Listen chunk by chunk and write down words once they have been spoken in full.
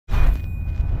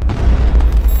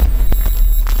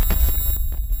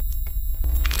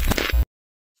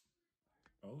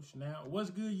Now, what's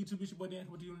good, YouTube? It's your boy DeAnt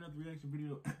coming to you another reaction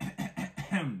video.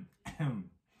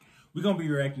 We're gonna be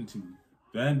reacting to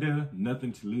VANNDA,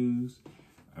 Nothing to Lose.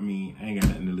 I mean, I ain't got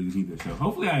nothing to lose either. So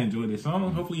hopefully I enjoy this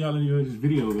song. Hopefully y'all enjoy this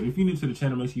video. But if you're new to the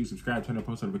channel, make sure you subscribe, turn on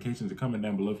post notifications, and comment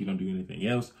down below if you don't do anything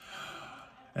else.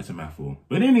 That's a mouthful.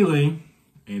 But anyway,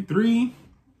 in 3,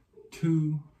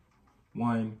 2,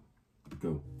 1,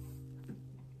 go.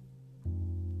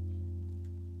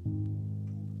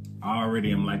 Already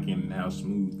I'm liking how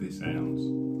smooth this sounds.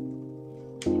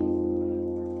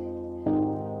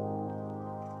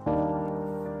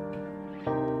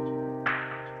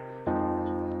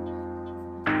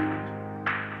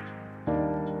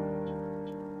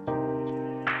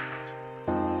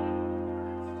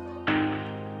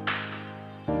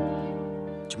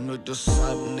 To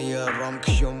sap near rom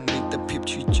kyom meet the pip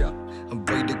chicha and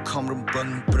break the common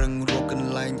bring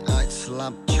roken line I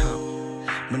slap chop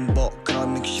man bok kroi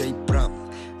make shape prap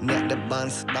net the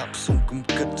band stop sum kum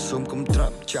kit sum kum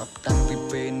trap chap tang pi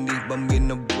pe ni ba min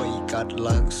no way kat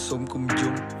lang sum kum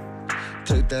jum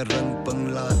thoi ta rang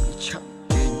pang lang chap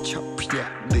ken chap phya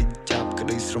de chap ka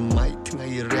dei srmai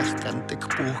thngai reh kan te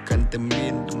khpuh kan te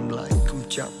min dum lai kum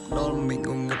chap dol mình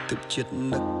ngong ngập tập chit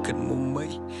nak kan mu mai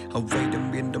away the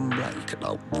min dum lai ka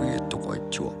dau vi to ai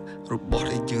chu ro bo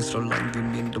le jing sro lang vi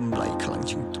min dum lai khlang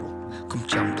ching tru kum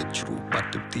cham te chru bat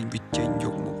tu tin vi chen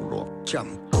yok mu ro cham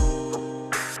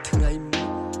thngai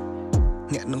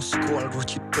ngẹ nong squall ro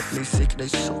chi put le sik dai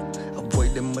so away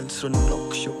the man sro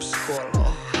nok shop squall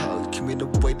mình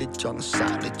đâu quay để chọn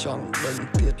xa để chọn đơn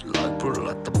tiết lời pro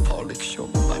là tập phò lịch shop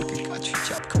bạn cái cả chỉ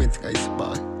chạp mình ngày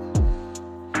bài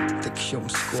tập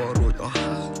shop score rồi ở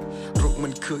hai rồi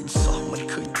mình khơi gió mình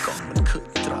khơi cỏ mình khơi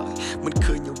trái mình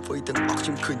khơi nhiều với từng óc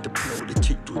trong khơi tập nổ để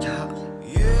chỉnh rồi ha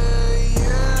yeah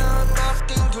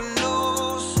nothing to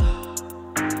lose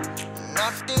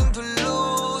nothing to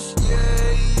lose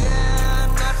yeah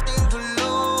nothing to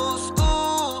lose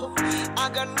ooh I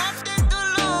got nothing to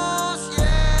lose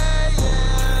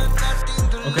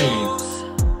Okay,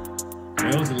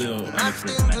 that was a little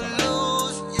unexpected.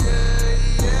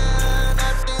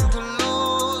 Nothing to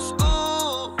lose.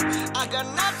 Ooh, I got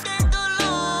nothing to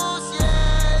lose.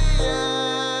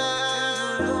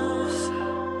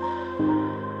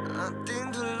 Nothing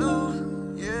to lose.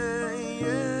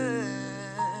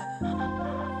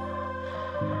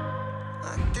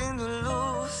 Nothing to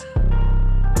lose.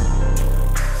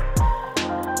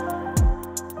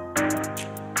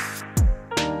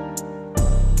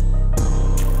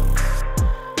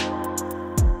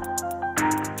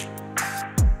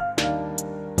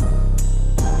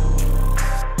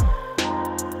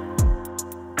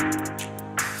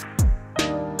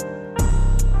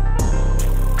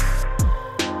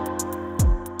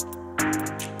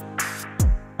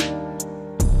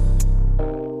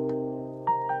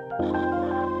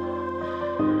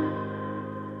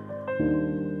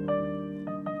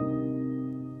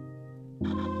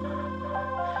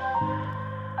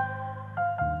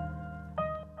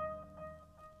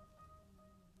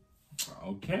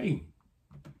 Okay,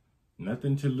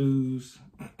 Nothing to Lose,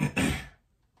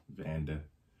 VANNDA.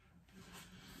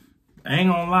 I ain't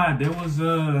gonna lie, there was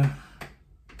a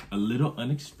little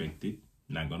unexpected,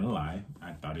 not gonna lie.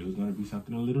 I thought it was gonna be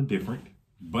something a little different,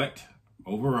 but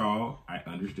overall, I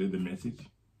understood the message,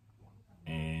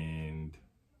 and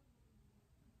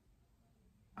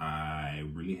I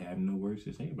really have no words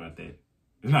to say about that.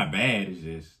 It's not bad, it's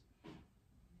just,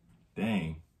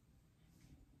 dang.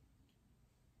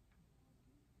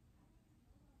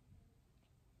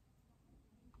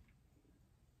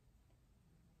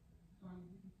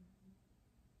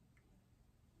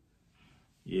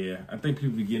 Yeah, I think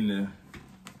people be getting a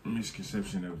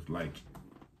misconception of like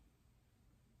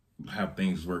how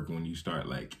things work when you start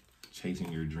like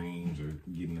chasing your dreams or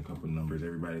getting a couple numbers.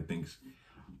 Everybody thinks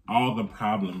all the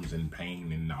problems and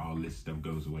pain and all this stuff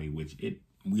goes away, which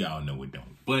we all know it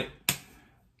don't. But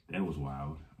that was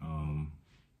wild.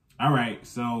 All right,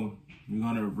 so we're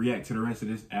gonna react to the rest of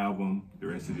this album the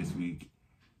rest of this week,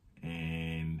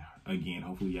 and again,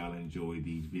 hopefully y'all enjoy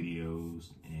these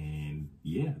videos. And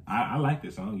yeah, I like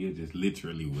this song. It just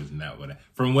literally was not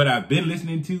from what I've been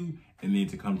listening to, and then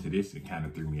to come to this, it kind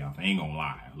of threw me off. I ain't gonna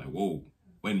lie. I'm like, whoa,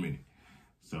 wait a minute.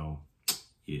 So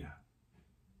yeah.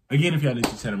 Again, if y'all need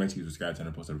to channel, make sure you subscribe, turn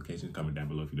on post notifications, comment down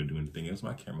below if you don't do anything else.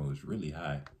 My camera was really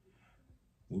high.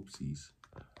 Whoopsies.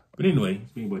 But anyway,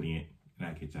 it's been your boy DeAnt, and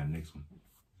I'll catch y'all next one.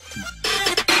 Peace.